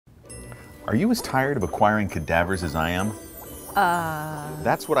Are you as tired of acquiring cadavers as I am?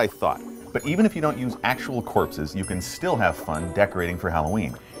 That's what I thought. But even if you don't use actual corpses, you can still have fun decorating for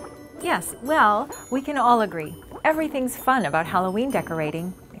Halloween. Yes, well, we can all agree. Everything's fun about Halloween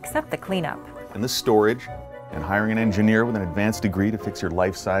decorating, except the cleanup. And the storage, and hiring an engineer with an advanced degree to fix your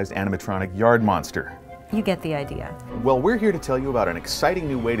life-sized animatronic yard monster. You get the idea. Well, we're here to tell you about an exciting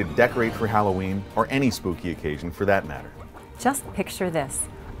new way to decorate for Halloween, or any spooky occasion for that matter. Just picture this,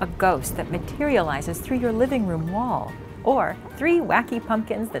 a ghost that materializes through your living room wall, or 3 wacky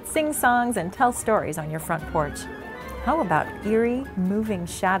pumpkins that sing songs and tell stories on your front porch. How about eerie, moving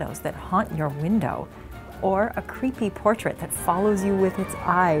shadows that haunt your window? Or a creepy portrait that follows you with its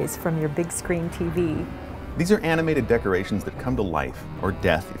eyes from your big screen TV? These are animated decorations that come to life, or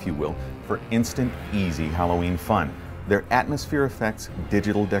death if you will, for instant, easy Halloween fun. They're AtmosFX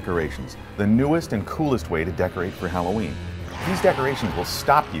digital decorations, the newest and coolest way to decorate for Halloween. These decorations will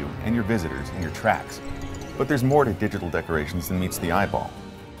stop you and your visitors in your tracks. But there's more to digital decorations than meets the eyeball.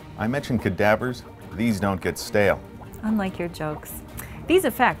 I mentioned cadavers, these don't get stale. Unlike your jokes. These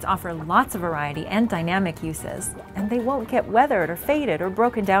effects offer lots of variety and dynamic uses, and they won't get weathered or faded or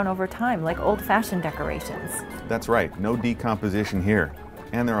broken down over time like old-fashioned decorations. That's right, no decomposition here.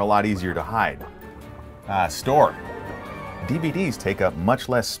 And they're a lot easier to hide. Store. DVDs take up much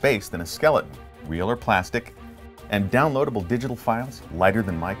less space than a skeleton, real or plastic, and downloadable digital files lighter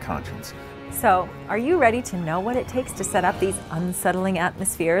than my conscience. So, are you ready to know what it takes to set up these unsettling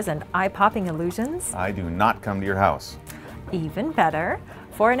atmospheres and eye-popping illusions? I do not come to your house. Even better,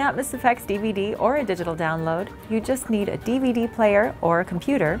 for an AtmosFX DVD or a digital download, you just need a DVD player or a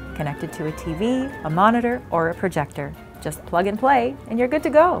computer connected to a TV, a monitor, or a projector. Just plug and play, and you're good to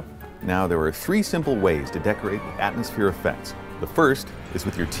go. Now, there are 3 simple ways to decorate with AtmosFX. The first is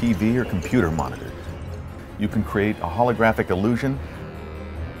with your TV or computer monitor. You can create a holographic illusion,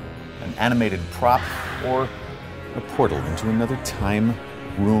 an animated prop, or a portal into another time,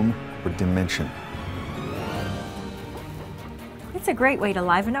 room, or dimension. It's a great way to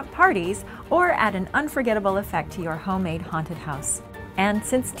liven up parties or add an unforgettable effect to your homemade haunted house. And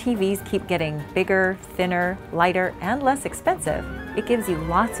since TVs keep getting bigger, thinner, lighter, and less expensive, it gives you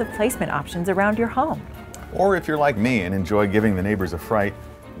lots of placement options around your home. Or if you're like me and enjoy giving the neighbors a fright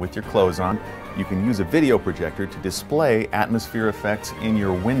with your clothes on, you can use a video projector to display AtmosFX in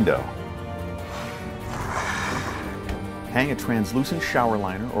your window. Hang a translucent shower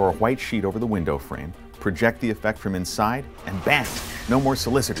liner or a white sheet over the window frame, project the effect from inside, and bam! No more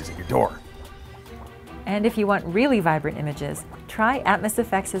solicitors at your door. And if you want really vibrant images, try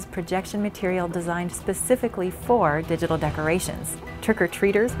AtmosFX's projection material designed specifically for digital decorations.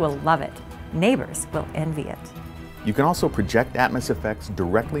 Trick-or-treaters will love it. Neighbors will envy it. You can also project AtmosFX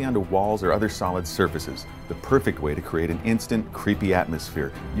directly onto walls or other solid surfaces, the perfect way to create an instant, creepy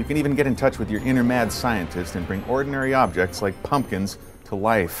atmosphere. You can even get in touch with your inner mad scientist and bring ordinary objects like pumpkins to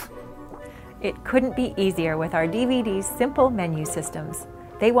life. It couldn't be easier with our DVD's simple menu systems.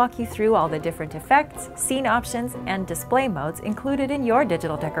 They walk you through all the different effects, scene options, and display modes included in your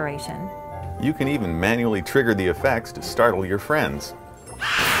digital decoration. You can even manually trigger the effects to startle your friends.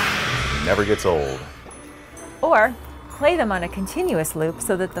 It never gets old. Or play them on a continuous loop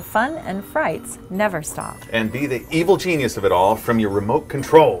so that the fun and frights never stop. And be the evil genius of it all from your remote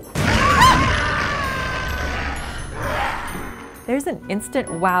control. There's an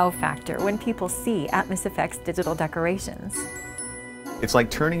instant wow factor when people see AtmosFX digital decorations. It's like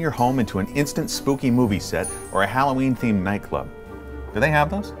turning your home into an instant spooky movie set or a Halloween-themed nightclub. Do they have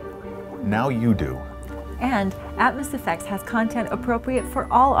those? Now you do. And AtmosFX has content appropriate for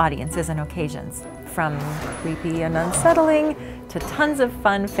all audiences and occasions, from creepy and unsettling to tons of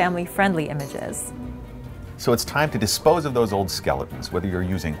fun, family-friendly images. So it's time to dispose of those old skeletons, whether you're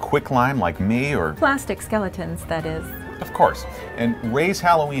using quicklime like me or plastic skeletons, that is. Of course, and raise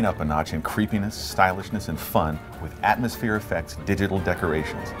Halloween up a notch in creepiness, stylishness, and fun with AtmosFX digital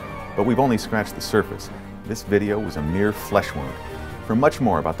decorations. But we've only scratched the surface. This video was a mere flesh wound. For much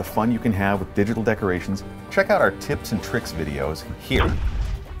more about the fun you can have with digital decorations, check out our tips and tricks videos here.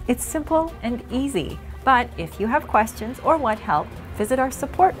 It's simple and easy, but if you have questions or want help, visit our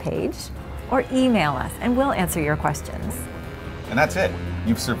support page or email us and we'll answer your questions. And that's it.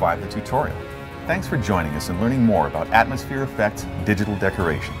 You've survived the tutorial. Thanks for joining us and learning more about AtmosFX digital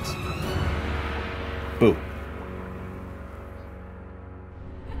decorations. Boo.